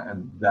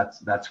 And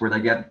that's where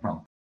they get it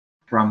from.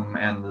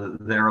 And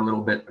they're a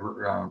little bit,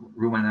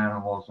 rumen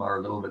animals are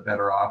a little bit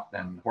better off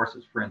than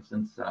horses, for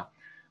instance,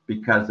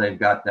 because they've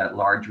got that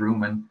large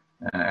rumen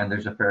and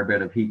there's a fair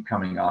bit of heat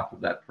coming off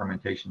of that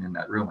fermentation in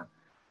that rumen.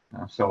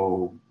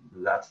 So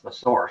that's the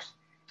source,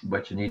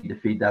 but you need to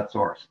feed that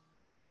source.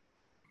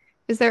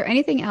 Is there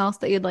anything else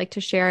that you'd like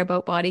to share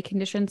about body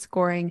condition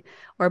scoring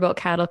or about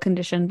cattle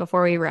condition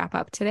before we wrap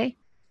up today?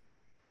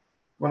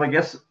 Well, I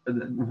guess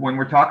when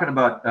we're talking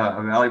about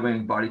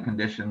evaluating body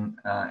condition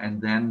and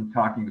then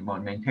talking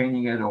about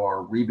maintaining it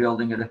or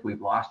rebuilding it if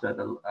we've lost it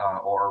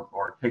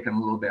or taken a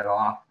little bit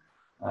off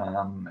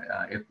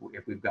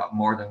if we've got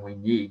more than we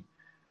need,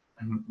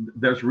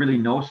 there's really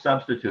no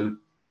substitute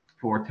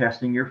for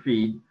testing your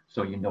feed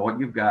so you know what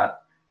you've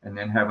got and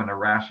then having a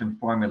ration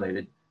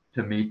formulated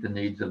to meet the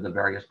needs of the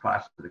various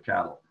classes of the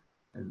cattle.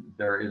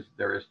 There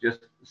is just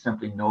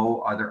simply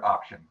no other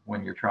option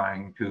when you're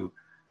trying to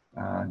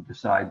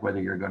decide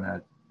whether you're going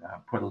to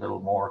put a little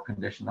more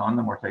condition on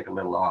them or take a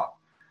little off.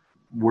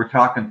 We're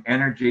talking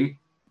energy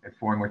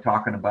when we're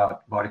talking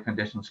about body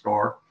condition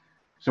score.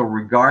 So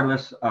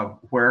regardless of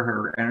where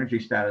her energy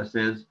status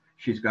is,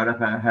 she's got to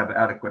have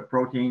adequate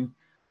protein,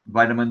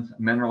 vitamins,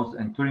 minerals,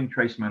 including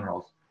trace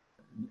minerals.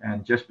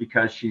 And just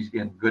because she's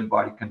in good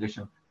body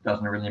condition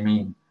doesn't really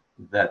mean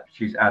that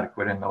she's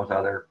adequate in those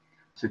other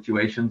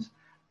situations.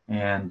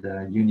 And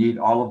you need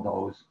all of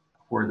those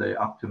for the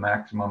up to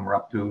maximum or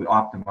up to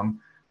optimum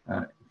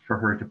for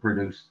her to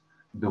produce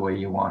the way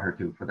you want her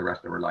to for the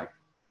rest of her life.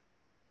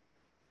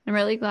 I'm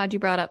really glad you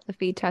brought up the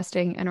feed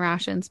testing and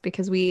rations,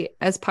 because we,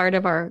 as part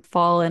of our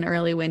fall and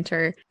early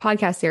winter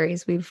podcast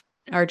series,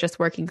 are just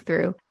working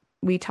through.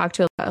 We talked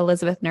to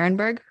Elizabeth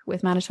Nuremberg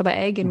with Manitoba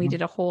Egg, and we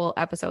did a whole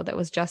episode that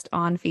was just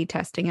on feed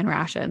testing and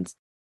rations.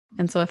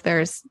 And so if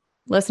there's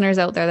listeners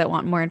out there that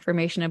want more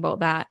information about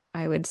that,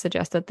 I would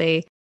suggest that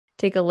they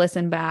take a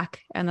listen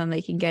back, and then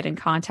they can get in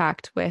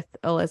contact with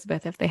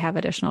Elizabeth if they have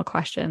additional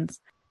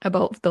questions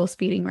about those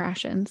feeding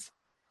rations.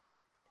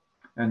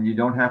 And you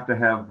don't have to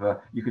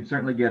have, you could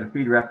certainly get a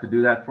feed rep to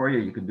do that for you.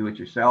 You can do it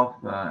yourself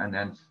and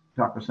then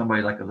talk to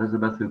somebody like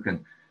Elizabeth who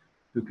can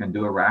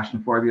do a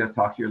ration for you.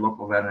 Talk to your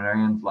local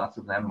veterinarians. Lots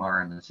of them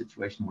are in a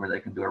situation where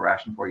they can do a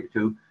ration for you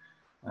too.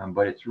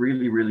 But it's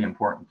really, really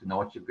important to know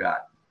what you've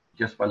got.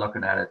 Just by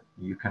looking at it,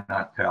 you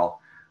cannot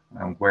tell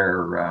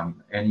where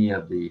any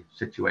of the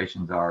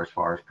situations are as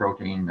far as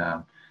protein,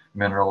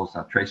 minerals,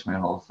 trace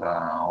minerals,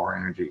 or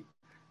energy.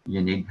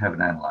 You need to have it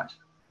analyzed.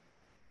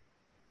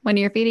 When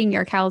you're feeding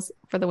your cows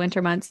for the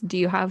winter months, do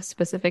you have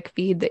specific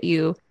feed that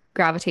you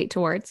gravitate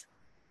towards?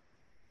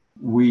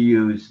 We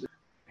use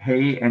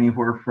hay,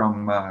 anywhere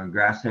from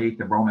grass hay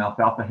to brome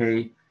alfalfa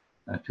hay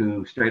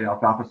to straight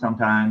alfalfa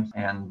sometimes.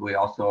 And we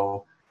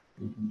also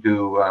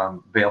do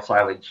bale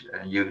silage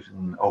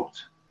using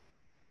oats.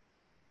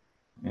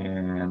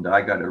 And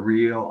I got a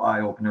real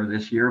eye-opener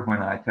this year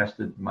when I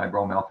tested my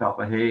brome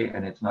alfalfa hay,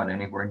 and it's not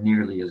anywhere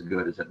nearly as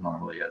good as it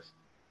normally is.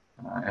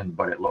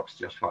 But it looks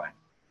just fine.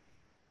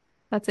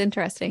 That's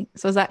interesting.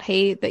 So is that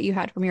hay that you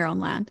had from your own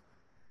land?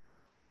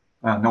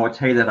 No, it's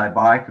hay that I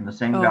buy from the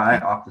same guy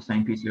okay. off the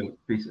same piece,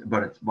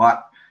 but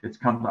it's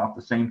comes off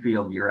the same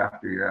field year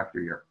after year after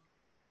year.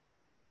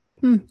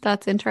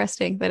 That's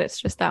interesting that it's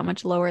just that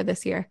much lower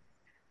this year.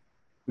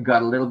 We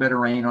got a little bit of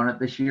rain on it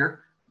this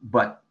year,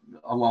 but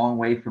a long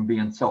way from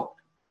being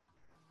soaked.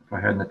 If I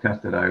hadn't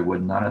tested, I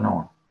would not have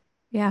known.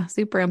 Yeah,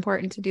 super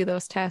important to do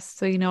those tests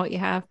so you know what you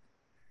have.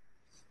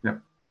 Yep.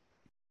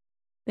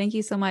 Thank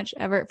you so much,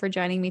 Everett, for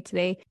joining me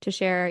today to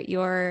share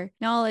your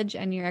knowledge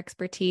and your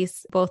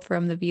expertise, both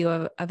from the view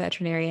of a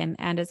veterinarian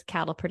and as a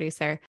cattle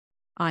producer,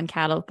 on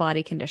cattle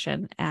body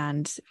condition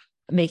and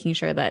making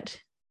sure that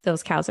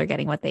those cows are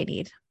getting what they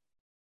need.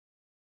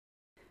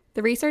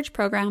 The research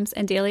programs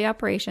and daily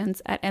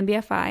operations at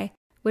MBFI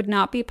would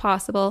not be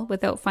possible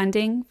without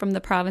funding from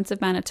the Province of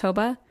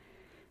Manitoba,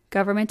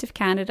 Government of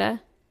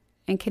Canada,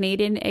 and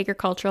Canadian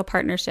Agricultural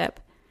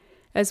Partnership,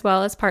 as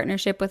well as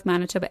partnership with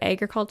Manitoba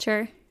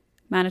Agriculture,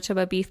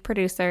 Manitoba Beef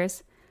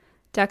Producers,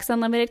 Ducks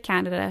Unlimited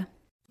Canada,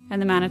 and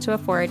the Manitoba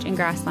Forage and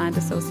Grassland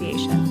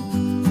Association.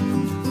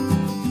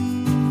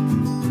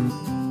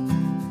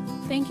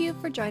 Thank you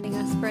for joining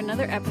us for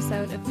another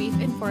episode of Beef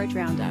and Forage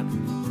Roundup.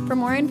 For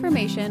more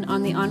information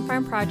on the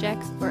on-farm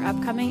projects or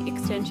upcoming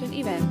extension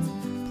events,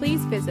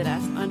 please visit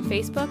us on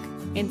Facebook,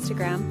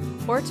 Instagram,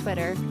 or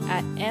Twitter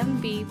at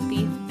MB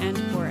Beef and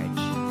Forage.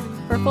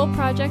 For full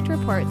project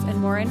reports and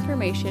more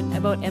information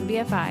about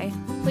MBFI,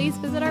 please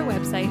visit our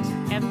website,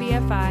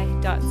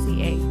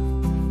 mbfi.ca.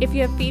 If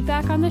you have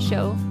feedback on the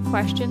show,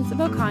 questions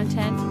about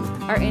content,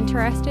 are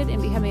interested in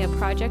becoming a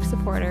project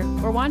supporter,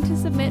 or want to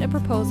submit a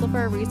proposal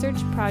for a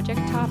research project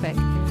topic,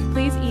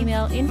 please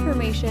email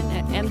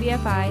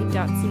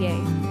information@mbfi.ca.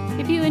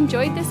 If you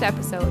enjoyed this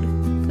episode,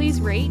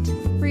 please rate,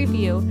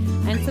 review,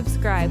 and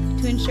subscribe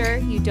to ensure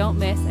you don't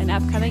miss an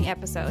upcoming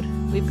episode.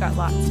 We've got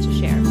lots to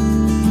share.